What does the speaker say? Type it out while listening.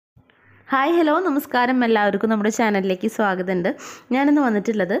Hi hello നമസ്കാരം എല്ലാവർക്കും നമ്മുടെ ചാനലിലേക്ക് സ്വാഗതമുണ്ട്. ഞാനിന്ന്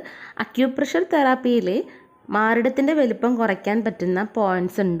വന്നിട്ടുള്ളത് അക്യൂപ്രഷർ തെറാപ്പിയിൽ മാറിടത്തിൻ്റെ വലിപ്പം കുറയ്ക്കാൻ പറ്റുന്ന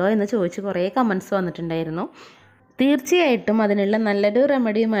പോയിൻറ്റ്സ് ഉണ്ടോ എന്ന് ചോദിച്ച് കുറേ കമൻറ്റ്സ് വന്നിട്ടുണ്ടായിരുന്നു. തീർച്ചയായിട്ടും അതിനുള്ള നല്ലൊരു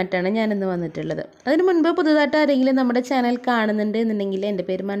റെമഡിയുമായിട്ടാണ് ഞാനിന്ന് വന്നിട്ടുള്ളത്. അതിന് മുൻപ് പുതുതായിട്ട് ആരെങ്കിലും നമ്മുടെ ചാനൽ കാണുന്നുണ്ട് എന്നുണ്ടെങ്കിൽ എൻ്റെ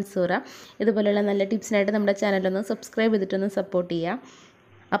പേര് മൻസൂറ. ഇതുപോലെയുള്ള നല്ല ടിപ്സിനായിട്ട് നമ്മുടെ ചാനലൊന്ന് സബ്സ്ക്രൈബ് ചെയ്തിട്ടൊന്ന് സപ്പോർട്ട് ചെയ്യുക.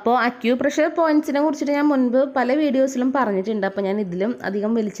 അപ്പോൾ അക്യൂപ്രഷർ പോയിൻറ്റ്സിനെ കുറിച്ചിട്ട് ഞാൻ മുൻപ് പല വീഡിയോസിലും പറഞ്ഞിട്ടുണ്ട്. അപ്പോൾ ഞാൻ ഇതിലും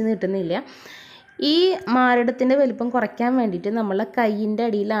അധികം വലിച്ചു നീട്ടുന്നില്ല. ഈ മാറിടത്തിൻ്റെ വലിപ്പം കുറയ്ക്കാൻ വേണ്ടിയിട്ട് നമ്മളെ കൈയിൻ്റെ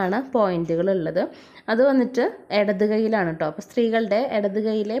അടിയിലാണ് പോയിൻറ്റുകൾ ഉള്ളത്. അത് വന്നിട്ട് ഇടത് കൈയിലാണ് കേട്ടോ. അപ്പോൾ സ്ത്രീകളുടെ ഇടത്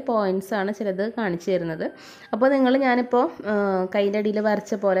കൈയിലെ പോയിൻറ്റ്സ് ആണ് ചിലത് കാണിച്ചു തരുന്നത്. അപ്പോൾ ഞാനിപ്പോൾ കൈയിൻ്റെ അടിയിൽ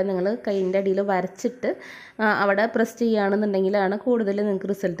വരച്ച പോലെ നിങ്ങൾ കൈയിൻ്റെ അടിയിൽ വരച്ചിട്ട് അവിടെ പ്രസ് ചെയ്യുകയാണെന്നുണ്ടെങ്കിലാണ് കൂടുതൽ നിങ്ങൾക്ക്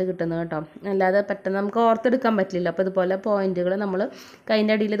റിസൾട്ട് കിട്ടുന്നത് കേട്ടോ. അല്ലാതെ പെട്ടെന്ന് നമുക്ക് ഓർത്തെടുക്കാൻ പറ്റില്ല. അപ്പോൾ ഇതുപോലെ പോയിൻറ്റുകൾ നമ്മൾ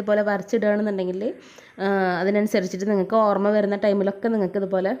കൈയിൻ്റെ അടിയിൽ ഇതുപോലെ വരച്ചിടുകയാണെന്നുണ്ടെങ്കിൽ അതിനനുസരിച്ചിട്ട് നിങ്ങൾക്ക് ഓർമ്മ വരുന്ന ടൈമിലൊക്കെ നിങ്ങൾക്ക്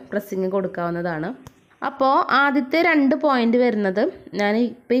ഇതുപോലെ പ്രസ്സിങ് കൊടുക്കാവുന്നതാണ്. അപ്പോൾ ആദ്യത്തെ 2 പോയിൻ്റ് വരുന്നത് ഞാൻ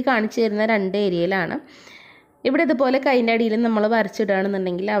ഇപ്പോൾ ഈ കാണിച്ചു തരുന്ന 2 ഏരിയയിലാണ്. ഇവിടെ ഇതുപോലെ കൈൻ്റെ അടിയിൽ നമ്മൾ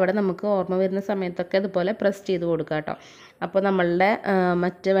വരച്ചിടുകയാണെന്നുണ്ടെങ്കിൽ അവിടെ നമുക്ക് ഓർമ്മ വരുന്ന സമയത്തൊക്കെ ഇതുപോലെ പ്രസ് ചെയ്ത് കൊടുക്കുക കേട്ടോ. അപ്പോൾ നമ്മളുടെ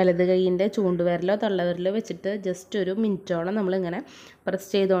മറ്റ് വലത് കൈയിൻ്റെ ചൂണ്ടുവിരലോ തള്ളവിരലോ വെച്ചിട്ട് ജസ്റ്റ് ഒരു മിനിറ്റോളം നമ്മളിങ്ങനെ പ്രസ്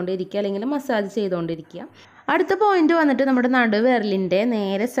ചെയ്തുകൊണ്ടിരിക്കുക, അല്ലെങ്കിൽ മസാജ് ചെയ്തുകൊണ്ടിരിക്കുക. അടുത്ത പോയിൻ്റ് വന്നിട്ട് നമ്മുടെ നടുവിരലിൻ്റെ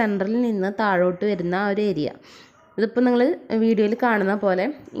നേരെ സെൻറ്ററിൽ നിന്ന് താഴോട്ട് വരുന്ന ആ ഒരു ഏരിയ. ഇതിപ്പോൾ നിങ്ങൾ വീഡിയോയിൽ കാണുന്ന പോലെ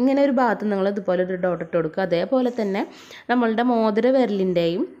ഇങ്ങനെ ഒരു ഭാഗത്ത് നിങ്ങൾ ഇതുപോലെ ഒരു ഡോട്ട് ഇട്ട് കൊടുക്കുക. അതേപോലെ തന്നെ നമ്മളുടെ മോതിര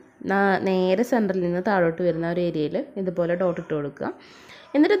വിരലിൻ്റെയും നേരെ സെൻറ്ററിൽ നിന്ന് താഴോട്ട് വരുന്ന ഒരു ഏരിയയിൽ ഇതുപോലെ ഡോട്ട് ഇട്ട് കൊടുക്കുക.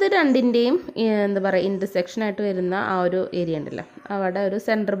 എന്നിട്ട് ഇത് രണ്ടിൻ്റെയും എന്താ പറയുക ഇൻ്റർസെക്ഷനായിട്ട് വരുന്ന ആ ഒരു ഏരിയ ഉണ്ടല്ലോ, അവിടെ ഒരു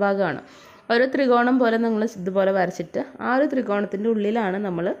സെൻറ്റർ ഭാഗമാണ്. ഒരു ത്രികോണം പോലെ നിങ്ങൾ ഇതുപോലെ വരച്ചിട്ട് ആ ഒരു ത്രികോണത്തിൻ്റെ ഉള്ളിലാണ്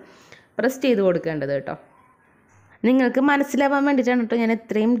നമ്മൾ പ്രസ് ചെയ്ത് കൊടുക്കേണ്ടത് കേട്ടോ. നിങ്ങൾക്ക് മനസ്സിലാവാൻ വേണ്ടിയിട്ടാണ് കേട്ടോ ഞാൻ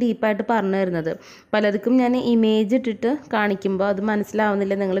ഇത്രയും ഡീപ്പായിട്ട് പറഞ്ഞു തരുന്നത്. പലർക്കും ഞാൻ ഇമേജ് ഇട്ടിട്ട് കാണിക്കുമ്പോൾ അത്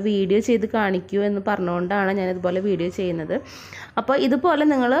മനസ്സിലാവുന്നില്ല, നിങ്ങൾ വീഡിയോ ചെയ്ത് കാണിക്കൂ എന്ന് പറഞ്ഞുകൊണ്ടാണ് ഞാനിതുപോലെ വീഡിയോ ചെയ്യുന്നത്. അപ്പോൾ ഇതുപോലെ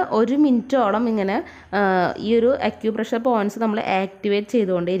നിങ്ങൾ 1 മിനിറ്റോളം ഇങ്ങനെ ഈ ഒരു അക്യൂപ്രഷർ പോയിൻറ്റ്സ് നമ്മൾ ആക്ടിവേറ്റ്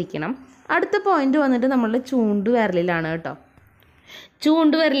ചെയ്തുകൊണ്ടേയിരിക്കണം. അടുത്ത പോയിൻ്റ് വന്നിട്ട് നമ്മളുടെ ചൂണ്ടുവിരലിലാണ് കേട്ടോ.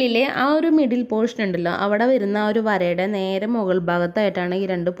 ചൂണ്ടുവിരലിലെ ആ ഒരു മിഡിൽ പോർഷൻ ഉണ്ടല്ലോ, അവിടെ വരുന്ന ആ ഒരു വരയുടെ നേരെ മുകൾ ഭാഗത്തായിട്ടാണ് ഈ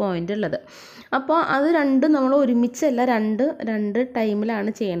 2 പോയിൻ്റ് ഉള്ളത്. അപ്പോൾ അത് രണ്ടും നമ്മൾ ഒരുമിച്ചല്ല, രണ്ട് ടൈമിലാണ്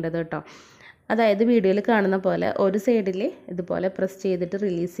ചെയ്യേണ്ടത് കേട്ടോ. അതായത് വീഡിയോയിൽ കാണുന്ന പോലെ ഒരു സൈഡിൽ ഇതുപോലെ പ്രസ് ചെയ്തിട്ട്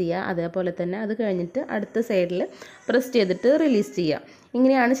റിലീസ് ചെയ്യുക, അതേപോലെ തന്നെ അത് കഴിഞ്ഞിട്ട് അടുത്ത സൈഡിൽ പ്രസ് ചെയ്തിട്ട് റിലീസ് ചെയ്യുക.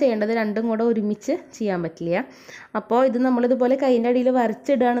 ഇങ്ങനെയാണ് ചെയ്യേണ്ടത്. രണ്ടും കൂടെ ഒരുമിച്ച് ചെയ്യാൻ പറ്റില്ല. അപ്പോൾ ഇത് നമ്മളിതുപോലെ കൈൻ്റെ അടിയിൽ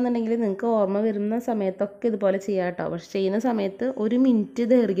വരച്ചിടുകയാണെന്നുണ്ടെങ്കിൽ നിങ്ങൾക്ക് ഓർമ്മ വരുന്ന സമയത്തൊക്കെ ഇതുപോലെ ചെയ്യാം കേട്ടോ. പക്ഷെ ചെയ്യുന്ന സമയത്ത് 1 മിനിറ്റ്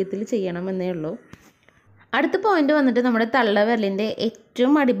ദൈർഘ്യത്തിൽ ചെയ്യണമെന്നേ ഉള്ളൂ. അടുത്ത പോയിൻ്റ് വന്നിട്ട് നമ്മുടെ തള്ളവിരലിൻ്റെ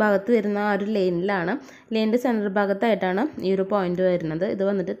ഏറ്റവും അടിഭാഗത്ത് വരുന്ന ആ ഒരു ലൈനിലാണ്. ലൈനിൻ്റെ സെൻറ്റർ ഭാഗത്തായിട്ടാണ് ഈ ഒരു പോയിൻ്റ് വരുന്നത്. ഇത്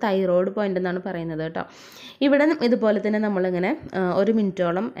വന്നിട്ട് തൈറോയ്ഡ് പോയിൻ്റ് എന്നാണ് പറയുന്നത് കേട്ടോ. ഇവിടെ ഇതുപോലെ തന്നെ നമ്മളിങ്ങനെ 1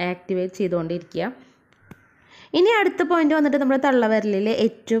 മിനിറ്റോളം ആക്ടിവേറ്റ് ചെയ്തുകൊണ്ടിരിക്കുക. ഇനി അടുത്ത പോയിൻ്റ് വന്നിട്ട് നമ്മുടെ തള്ളവിരലിലെ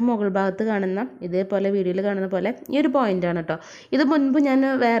ഏറ്റവും മുകൾ ഭാഗത്ത് കാണുന്ന ഇതേപോലെ വീഡിയോയിൽ കാണുന്ന പോലെ ഈ ഒരു പോയിൻ്റാണ് കേട്ടോ. ഇത് മുൻപ് ഞാൻ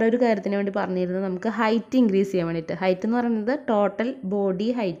വേറൊരു കാര്യത്തിന് വേണ്ടി പറഞ്ഞിരുന്നു, നമുക്ക് ഹൈറ്റ് ഇൻക്രീസ് ചെയ്യാൻ വേണ്ടിയിട്ട്. ഹൈറ്റ് എന്ന് പറയുന്നത് ടോട്ടൽ ബോഡി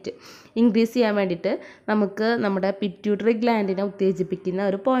ഹൈറ്റ് ഇൻക്രീസ് ചെയ്യാൻ വേണ്ടിയിട്ട് നമുക്ക് നമ്മുടെ പിറ്റ്യൂട്ടറി ഗ്ലാൻഡിനെ ഉത്തേജിപ്പിക്കുന്ന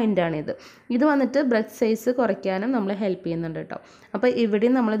ഒരു പോയിൻ്റാണിത്. ഇത് വന്നിട്ട് ബ്രസ്റ്റ് സൈസ് കുറയ്ക്കാനും നമ്മളെ ഹെൽപ്പ് ചെയ്യുന്നുണ്ട് കേട്ടോ. അപ്പോൾ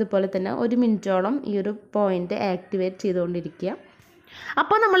ഇവിടെയും നമ്മളിതുപോലെ തന്നെ 1 മിനിറ്റോളം ഈ ഒരു പോയിൻ്റ് ആക്ടിവേറ്റ് ചെയ്തുകൊണ്ടിരിക്കുക.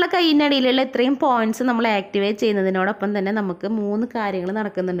 അപ്പോൾ നമ്മളെ കൈയിനടിയിലുള്ള ഇത്രയും പോയിൻറ്റ്സ് നമ്മൾ ആക്ടിവേറ്റ് ചെയ്യുന്നതിനോടൊപ്പം തന്നെ നമുക്ക് 3 കാര്യങ്ങൾ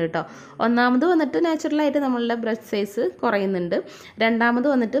നടക്കുന്നുണ്ട് കേട്ടോ. ഒന്നാമത് വന്നിട്ട് നാച്ചുറലായിട്ട് നമ്മളുടെ ബ്രസ്റ്റ് സൈസ് കുറയുന്നുണ്ട്. രണ്ടാമത്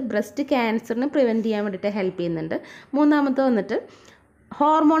വന്നിട്ട് ബ്രസ്റ്റ് ക്യാൻസറിനെ പ്രിവെൻറ്റ് ചെയ്യാൻ വേണ്ടിയിട്ട് ഹെൽപ്പ് ചെയ്യുന്നുണ്ട്. മൂന്നാമത് വന്നിട്ട്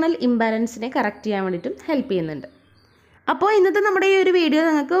ഹോർമോണൽ ഇംബാലൻസിനെ കറക്റ്റ് ചെയ്യാൻ വേണ്ടിയിട്ടും ഹെൽപ്പ് ചെയ്യുന്നുണ്ട്. അപ്പോൾ ഇന്നത്തെ നമ്മുടെ ഈ ഒരു വീഡിയോ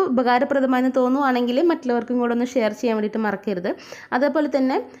നിങ്ങൾക്ക് ഉപകാരപ്രദമായെന്ന് തോന്നുവാണെങ്കിൽ മറ്റുള്ളവർക്കും കൂടെ ഒന്ന് ഷെയർ ചെയ്യാൻ വേണ്ടിയിട്ട് മറക്കരുത്. അതേപോലെ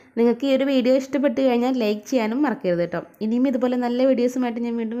തന്നെ നിങ്ങൾക്ക് ഈ ഒരു വീഡിയോ ഇഷ്ടപ്പെട്ട് കഴിഞ്ഞാൽ ലൈക്ക് ചെയ്യാനും മറക്കരുത് കേട്ടോ. ഇനിയും ഇതുപോലെ നല്ല വീഡിയോസുമായിട്ട്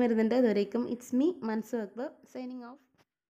ഞാൻ വീണ്ടും വരുന്നുണ്ട്. അതുവരേക്കും it's me Mansoor Akbar signing off.